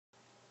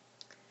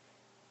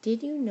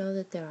Did you know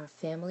that there are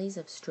families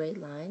of straight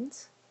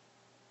lines?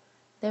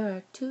 There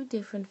are two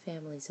different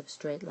families of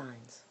straight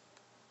lines.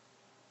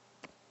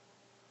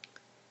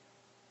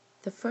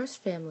 The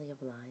first family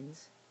of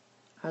lines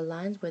are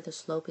lines where the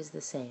slope is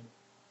the same.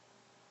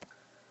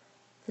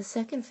 The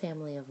second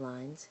family of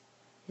lines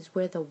is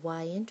where the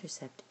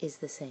y-intercept is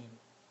the same.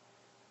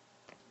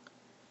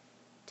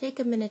 Take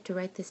a minute to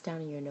write this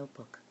down in your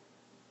notebook.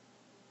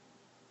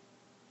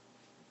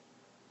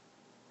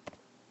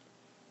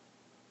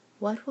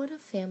 What would a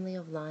family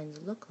of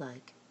lines look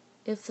like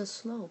if the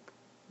slope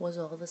was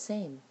all the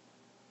same?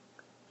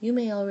 You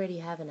may already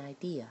have an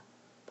idea,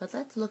 but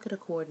let's look at a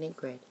coordinate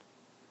grid.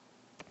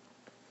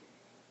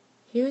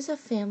 Here's a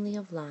family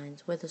of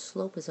lines where the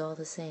slope is all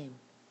the same.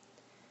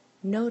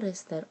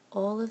 Notice that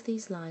all of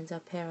these lines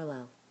are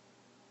parallel.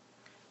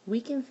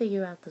 We can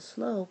figure out the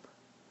slope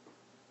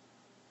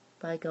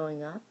by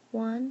going up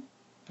one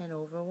and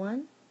over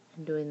one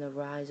and doing the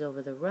rise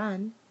over the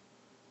run.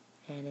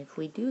 And if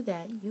we do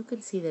that, you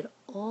can see that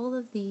all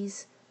of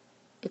these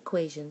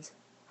equations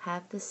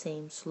have the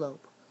same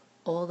slope.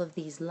 All of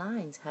these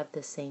lines have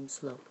the same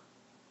slope.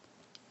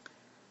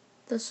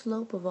 The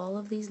slope of all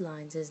of these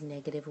lines is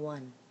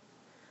 -1.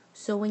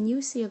 So when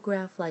you see a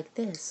graph like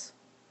this,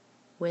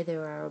 where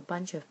there are a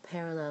bunch of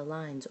parallel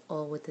lines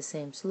all with the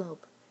same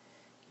slope,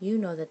 you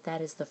know that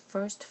that is the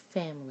first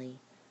family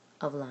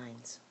of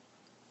lines.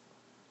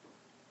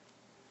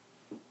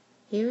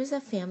 Here is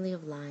a family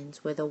of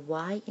lines where the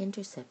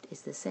y-intercept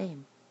is the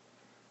same.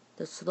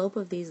 The slope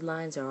of these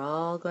lines are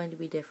all going to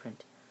be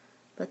different,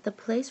 but the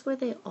place where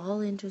they all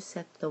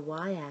intersect the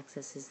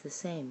y-axis is the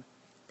same.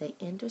 They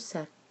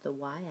intersect the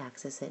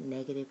y-axis at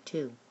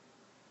 -2.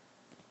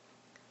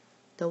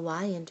 The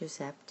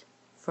y-intercept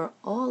for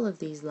all of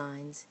these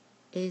lines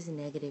is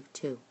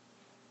 -2.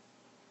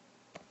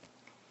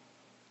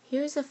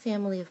 Here's a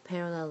family of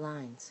parallel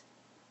lines.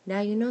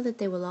 Now you know that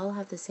they will all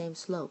have the same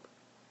slope.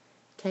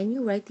 Can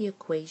you write the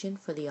equation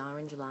for the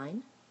orange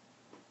line?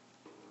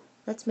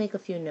 Let's make a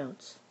few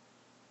notes.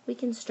 We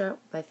can start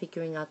by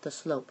figuring out the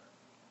slope.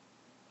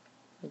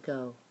 We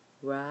go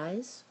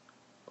rise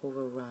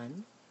over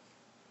run,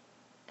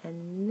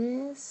 and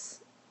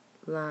this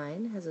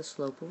line has a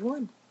slope of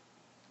 1.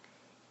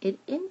 It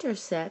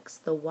intersects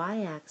the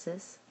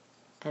y-axis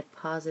at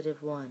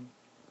 +1.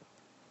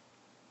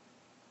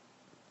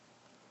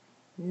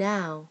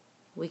 Now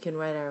we can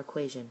write our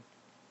equation.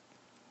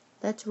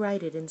 Let's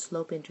write it in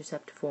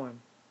slope-intercept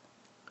form.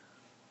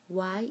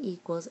 Y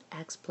equals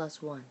x plus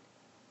 1.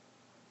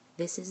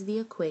 This is the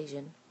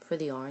equation for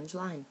the orange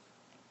line.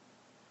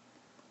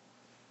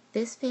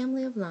 This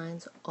family of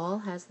lines all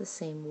has the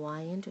same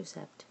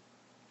y-intercept.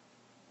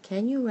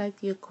 Can you write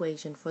the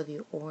equation for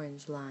the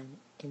orange line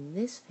in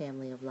this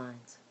family of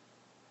lines?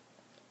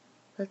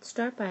 Let's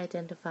start by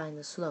identifying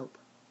the slope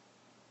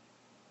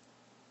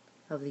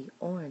of the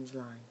orange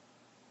line.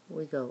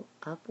 We go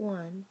up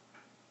 1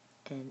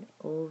 and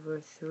over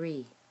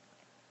 3.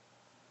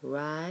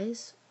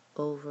 Rise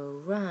over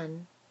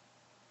run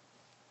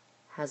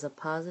has a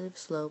positive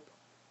slope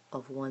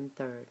of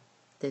 1/3,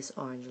 this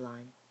orange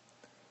line.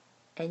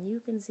 And you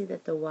can see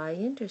that the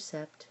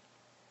y-intercept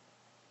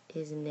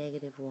is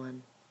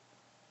 -1.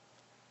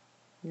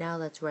 Now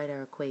let's write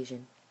our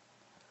equation.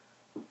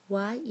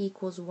 Y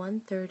equals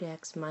 1/3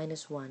 x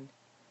minus 1.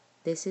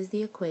 This is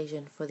the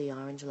equation for the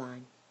orange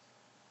line.